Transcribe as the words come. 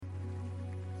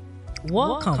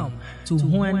Welcome to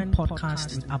Juan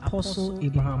Podcast with Apostle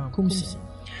Abraham Kumsi.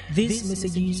 These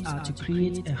messages are to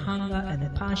create a hunger and a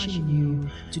passion in you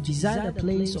to desire the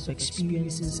place of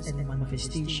experiences and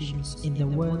manifestations in the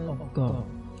Word of God.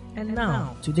 And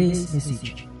now, today's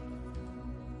message.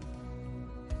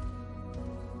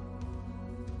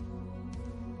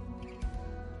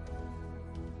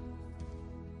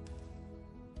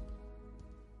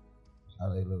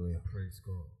 Hallelujah. Praise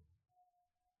God.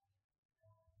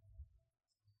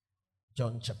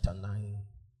 John chapter 9,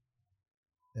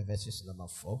 the verses number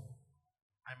 4.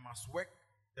 I must work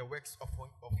the works of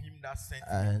him that sent me.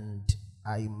 And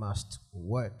I must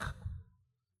work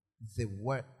the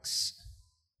works.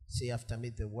 Say after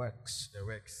me, the works. The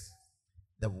works.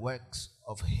 The works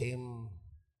of him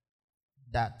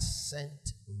that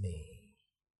sent me.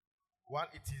 While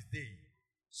it is day.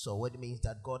 So what it means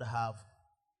that God have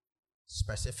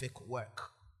specific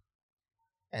work.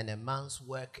 And a man's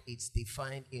work is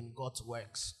defined in God's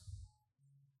works.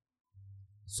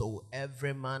 So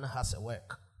every man has a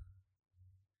work.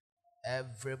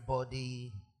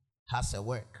 Everybody has a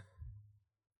work.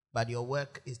 But your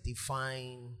work is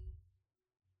defined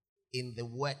in the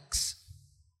works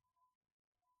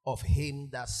of him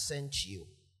that sent you.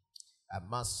 I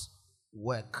must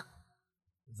work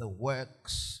the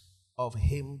works of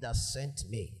him that sent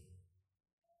me.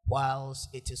 Whilst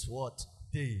it is what?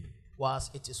 Day.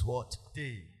 Whilst it is what?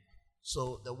 Day.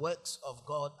 So the works of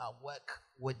God are work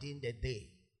within the day.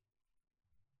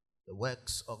 The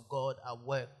works of God are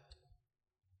worked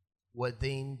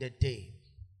within the day.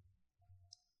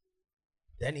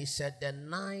 Then he said, the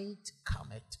night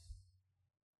cometh.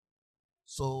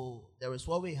 So there is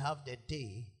what we have the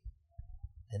day,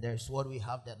 and there is what we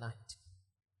have the night.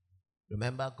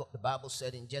 Remember, God, the Bible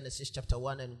said in Genesis chapter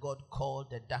 1, and God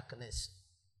called the darkness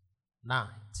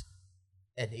night.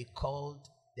 And he called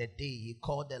the day, he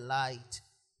called the light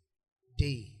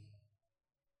day.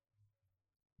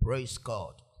 Praise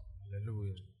God.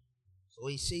 Hallelujah. So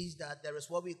he says that there is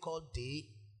what we call day,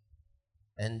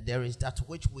 and there is that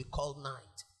which we call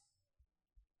night.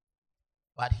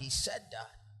 But he said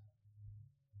that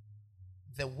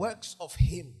the works of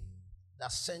him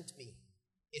that sent me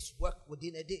is work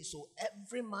within a day. So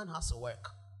every man has a work.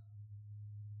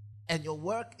 And your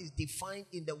work is defined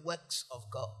in the works of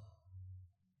God.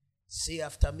 Say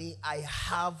after me, I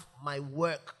have my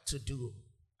work to do.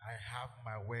 I have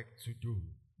my work to do.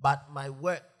 But my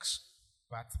works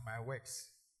are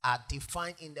are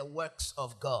defined in the works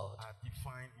of God. Are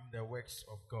defined in the works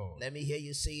of God. Let me hear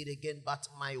you say it again. But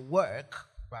my work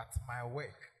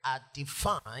are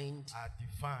defined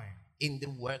in the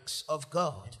works of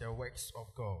God. In the works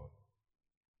of God.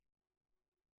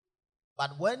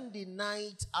 But when the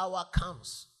night hour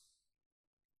comes,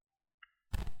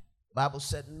 Bible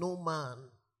said no man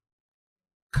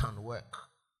can work.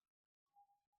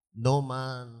 No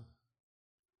man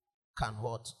can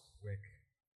what? Work.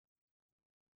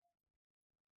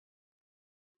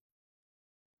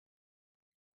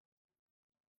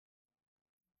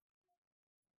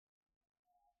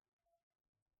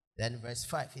 Then verse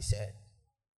 5 he said,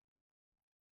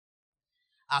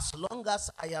 as long as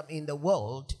I am in the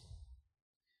world,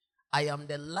 I am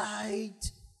the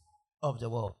light of the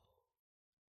world.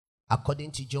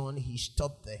 According to John, he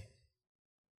stopped there.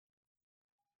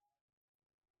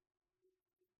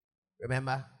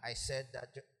 Remember, I said that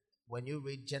when you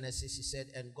read Genesis, he said,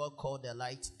 and God called the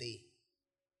light day.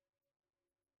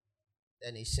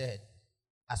 Then he said,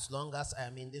 as long as I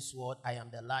am in this world, I am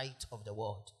the light of the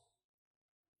world.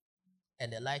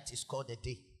 And the light is called the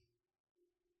day.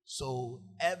 So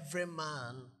every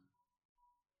man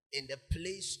in the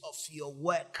place of your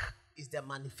work is the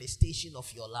manifestation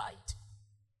of your light.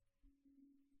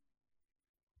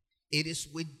 It is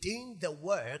within the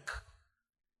work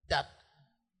that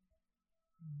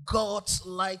God's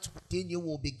light within you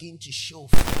will begin to show.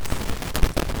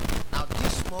 Now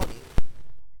this morning,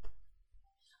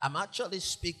 I'm actually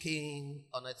speaking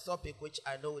on a topic which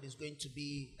I know it is going to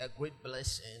be a great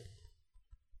blessing.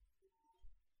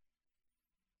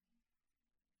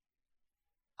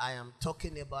 I am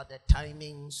talking about the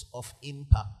timings of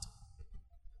impact.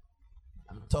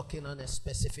 I'm talking on a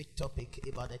specific topic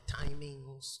about the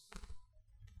timings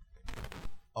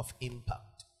of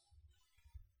impact.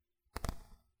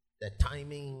 The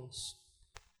timings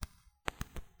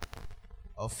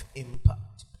of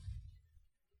impact.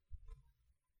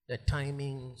 The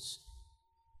timings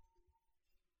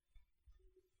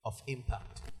of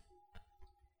impact.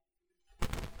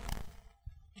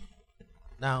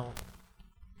 Now,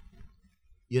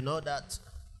 you know that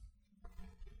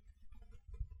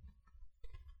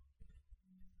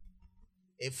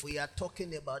if we are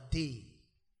talking about day,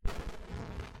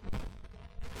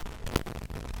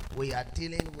 we are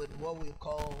dealing with what we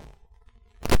call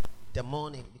the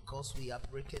morning because we are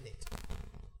breaking it.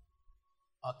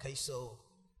 Okay, so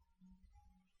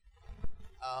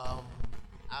I'm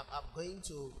going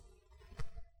to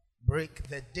break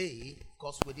the day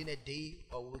because within a day,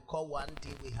 or we call one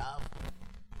day, we have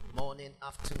morning,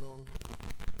 afternoon,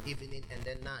 evening, and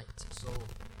then night. So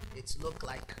it looks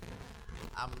like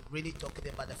I'm really talking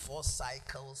about the 4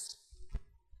 cycles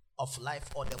of life,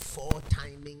 or the 4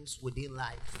 timings within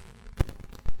life.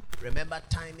 Remember,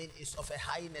 timing is of a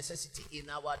high necessity in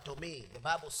our domain. The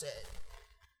Bible said,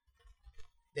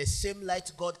 the same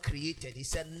light God created, He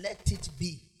said, let it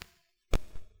be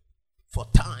for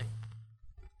time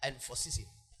and for season.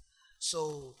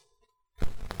 So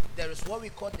there is what we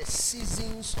call the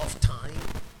seasons of time.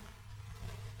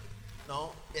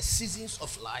 No, the seasons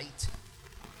of light.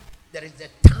 There is the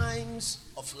times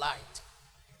of light.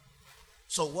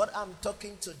 So what I'm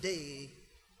talking today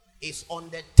is on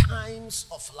the times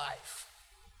of life.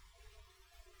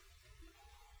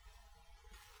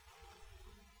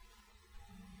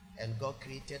 And God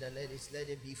created and let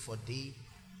it be for day,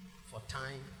 for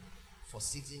time, for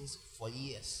seasons, for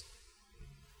years.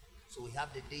 So we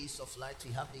have the days of light,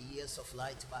 we have the years of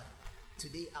light, but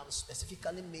today I'm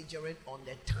specifically majoring on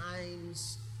the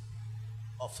times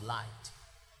of light.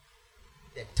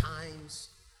 The times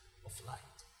of light.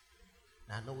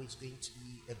 And I know it's going to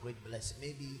be a great blessing.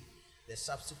 Maybe the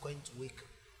subsequent week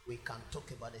we can talk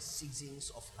about the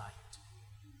seasons of light.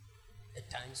 The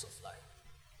times of light.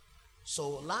 So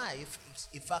life is,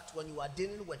 in fact, when you are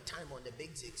dealing with time on the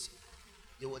basics,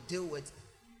 you will deal with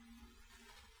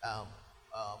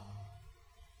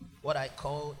what I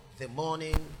call the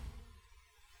morning,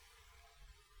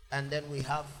 and then we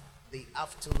have the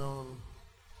afternoon,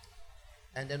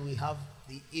 and then we have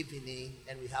the evening,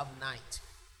 and we have night.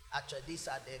 Actually, these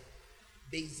are the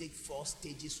basic 4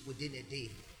 stages within a day.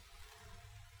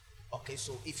 Okay,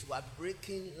 so if you are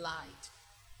breaking light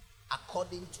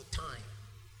according to time,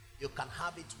 you can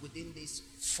have it within these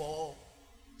 4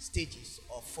 stages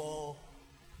or 4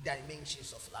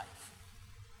 dimensions of life.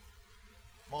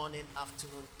 Morning,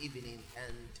 afternoon, evening,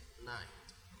 and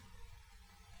night.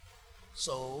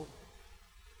 So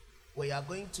we are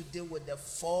going to deal with the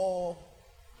four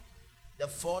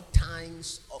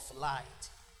times of light.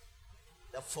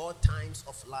 The 4 times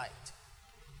of light.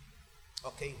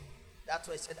 Okay, that's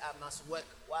why I said I must work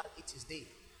while it is day.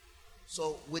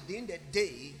 So within the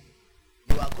day,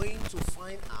 you are going to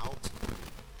find out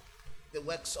the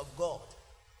works of God.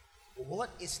 What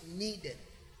is needed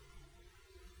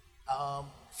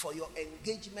for your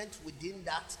engagement within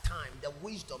that time, the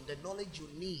wisdom, the knowledge you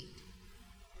need.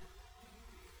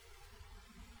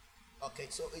 Okay,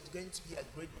 so it's going to be a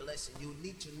great blessing. You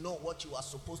need to know what you are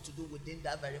supposed to do within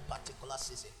that very particular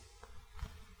season.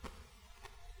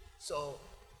 So,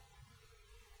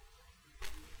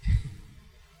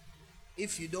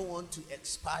 if you don't want to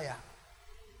expire,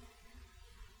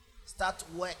 start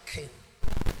working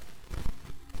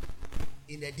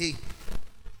in a day.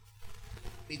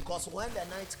 Because when the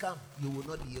night comes, you will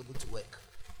not be able to work.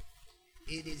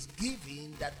 It is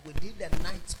given that within the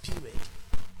night period,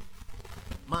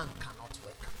 man cannot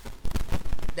work.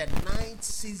 The night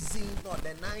season or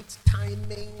the night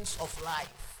timings of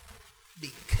life,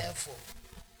 be careful.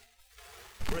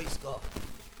 Praise God.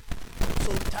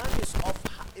 So time is of,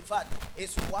 in fact,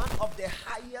 it's one of the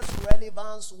highest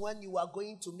relevance when you are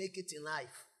going to make it in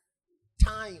life.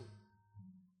 Time.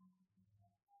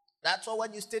 That's why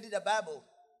when you study the Bible,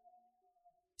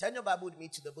 turn your Bible with me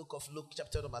to the book of Luke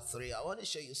chapter number 3. I want to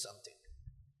show you something.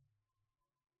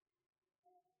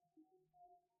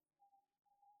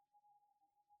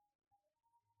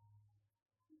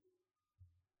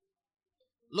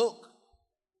 Luke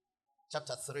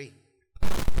chapter 3.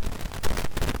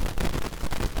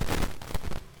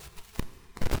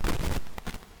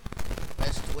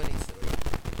 Verse 23.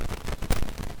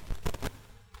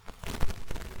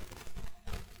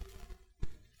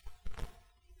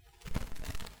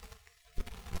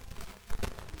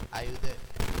 Are you there?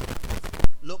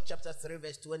 Luke chapter 3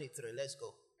 verse 23. Let's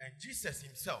go. And Jesus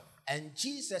himself. And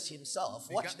Jesus himself.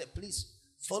 Watch the, please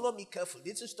follow me carefully.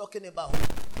 This is talking about who?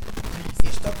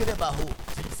 He's talking about who?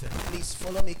 Jesus. Please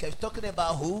follow me. He's talking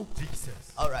about who?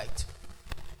 Jesus. All right.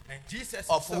 And Jesus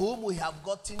of himself, whom we have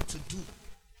gotten to do.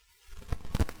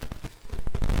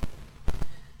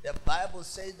 The Bible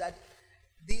says that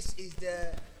this is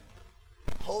the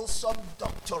wholesome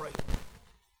doctrine,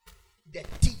 the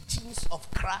teachings of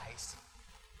Christ,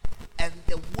 and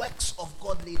the works of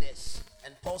godliness.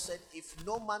 And Paul said, if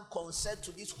no man consent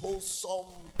to this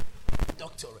wholesome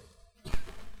doctrine.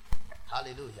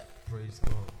 Hallelujah. praise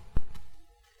God.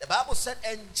 The Bible said,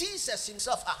 and Jesus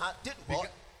himself did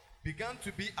what? Began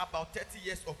to be about 30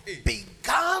 years of age.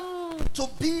 Began to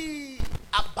be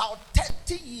about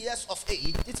 30 years of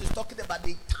age. This is talking about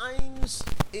the times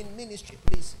in ministry,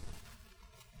 please.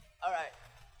 All right.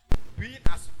 Being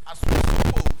as we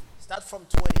suppose. Start from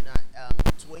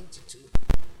 22.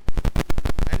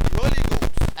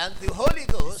 And the Holy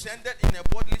Ghost descended in a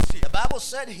bodily shape. The Bible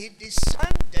said he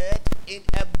descended in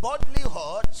a bodily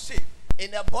shape.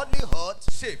 In a bodily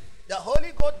shape. The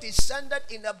Holy Ghost descended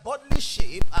in a bodily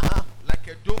shape, like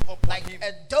a dove upon him.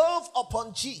 A dove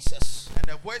upon Jesus. And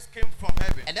a voice came from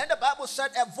heaven. And then the Bible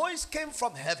said a voice came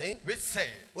from heaven, which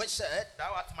said,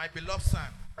 Thou art my beloved Son.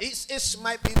 This is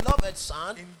my beloved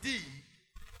Son. Indeed,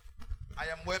 I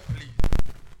am well pleased.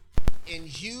 In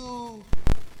you,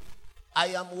 I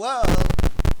am well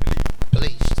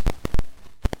pleased.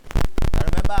 I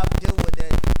remember I've dealt with the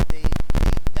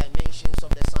dimensions of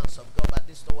the sons of God, but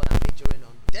this is not what I'm majoring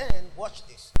on. Then, watch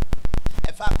this.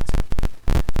 In fact,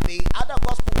 the other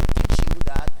gospel will teach you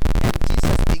that, and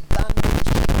Jesus began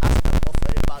ministry as a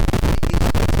prophet about the age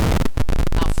of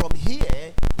 30. Now, from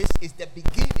here, this is the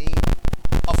beginning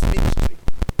of ministry.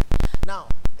 Now,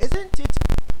 isn't it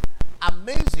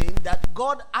amazing that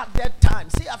God added time?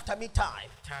 Say after me, time.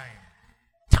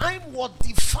 Time was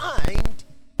defined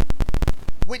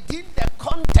within the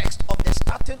context of the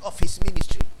starting of his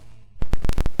ministry.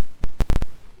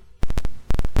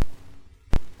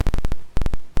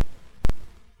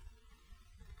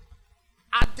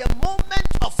 At the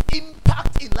moment of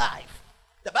impact in life,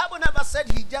 the Bible never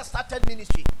said he just started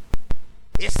ministry.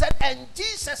 It said, and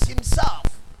Jesus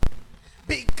himself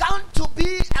began to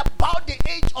be about the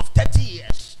age of 30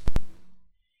 years.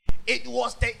 It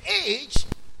was the age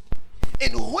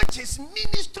in which his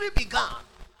ministry began.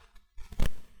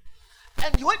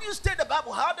 And when you study the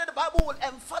Bible, how did the Bible will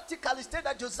emphatically state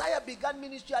that Josiah began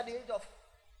ministry at the age of,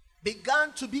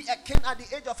 began to be a king at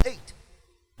the age of 8.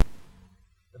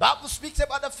 The Bible speaks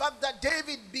about the fact that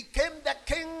David became the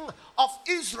king of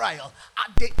Israel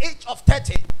at the age of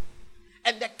 30.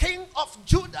 And the king of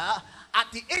Judah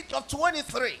at the age of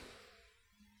 23.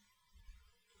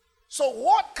 So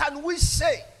what can we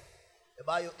say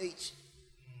about your age?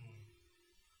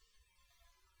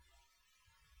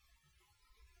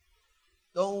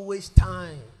 Don't waste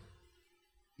time.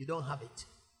 You don't have it.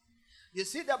 You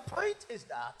see, the point is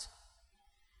that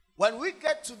when we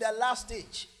get to the last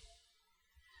stage,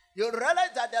 you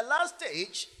realize that the last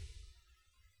stage,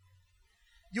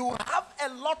 you have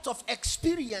a lot of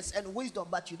experience and wisdom,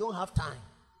 but you don't have time.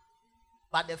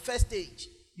 But the first stage,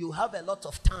 you have a lot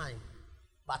of time,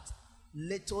 but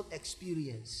little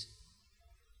experience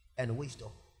and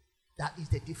wisdom. That is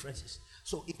the differences.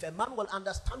 So if a man will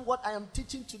understand what I am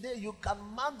teaching today, you can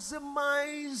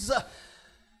maximize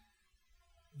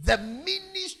the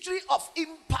ministry of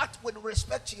impact with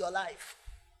respect to your life.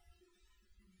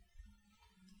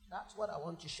 That's what I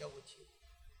want to share with you.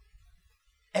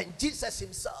 And Jesus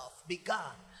himself began.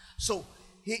 So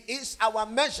he is our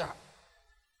measure.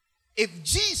 If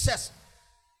Jesus,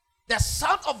 the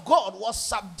Son of God, was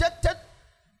subjected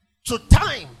to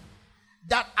time,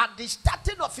 that at the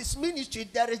starting of his ministry,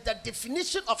 there is the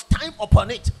definition of time upon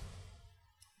it.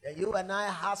 Then you and I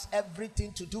has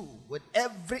everything to do with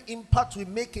every impact we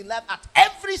make in life at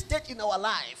every stage in our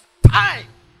life. Time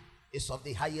is of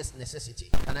the highest necessity.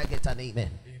 Can I get an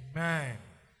amen? Amen.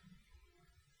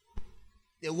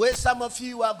 The way some of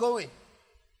you are going,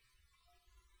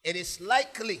 it is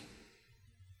likely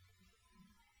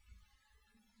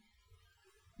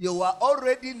you are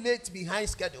already late behind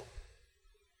schedule.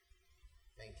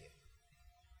 Thank you.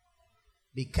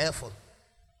 Be careful.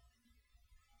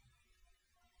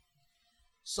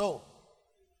 So,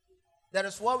 there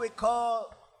is what we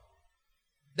call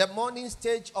the morning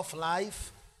stage of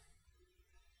life,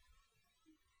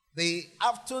 the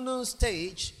afternoon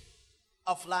stage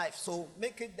of life. So,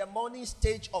 make it the morning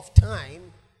stage of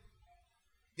time,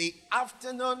 the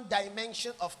afternoon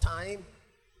dimension of time,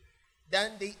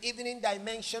 then the evening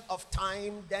dimension of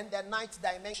time, then the night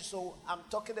dimension. So, I'm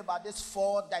talking about these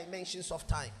 4 dimensions of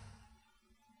time.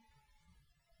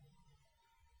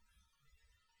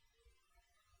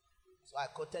 So I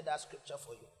quoted that scripture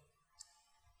for you.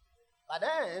 But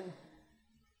then,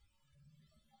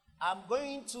 I'm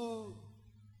going to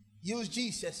use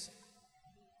Jesus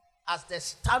as the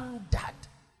standard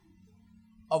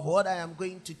of what I am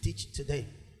going to teach today.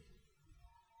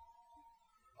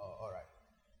 Oh, all right.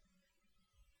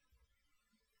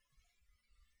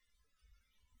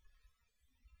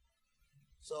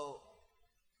 So,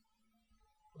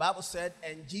 the Bible said,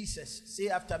 and Jesus, say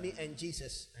after me, and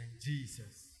Jesus. And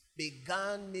Jesus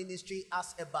began ministry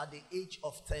as about the age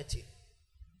of 30.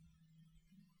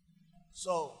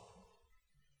 So,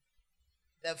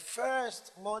 the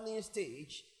first morning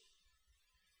stage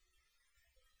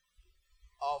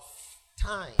of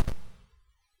time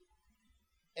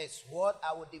is what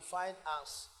I would define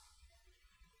as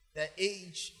the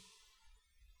age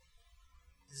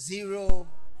 0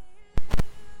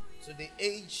 to the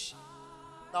age,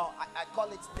 no, I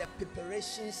call it the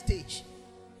preparation stage.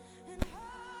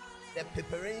 The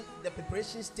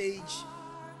preparation stage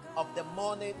of the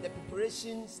morning, the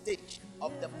preparation stage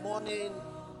of the morning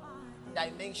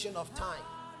dimension of time.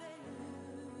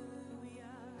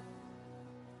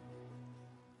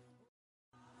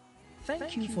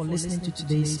 Thank you for listening to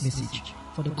today's message.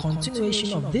 For the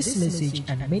continuation of this message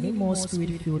and many more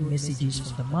spirit-filled messages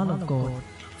from the man of God,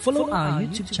 follow our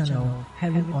YouTube channel,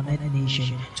 Heaven on Earth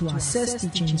Nation, to access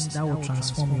teachings that will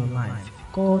transform your life.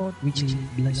 God richly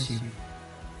bless you.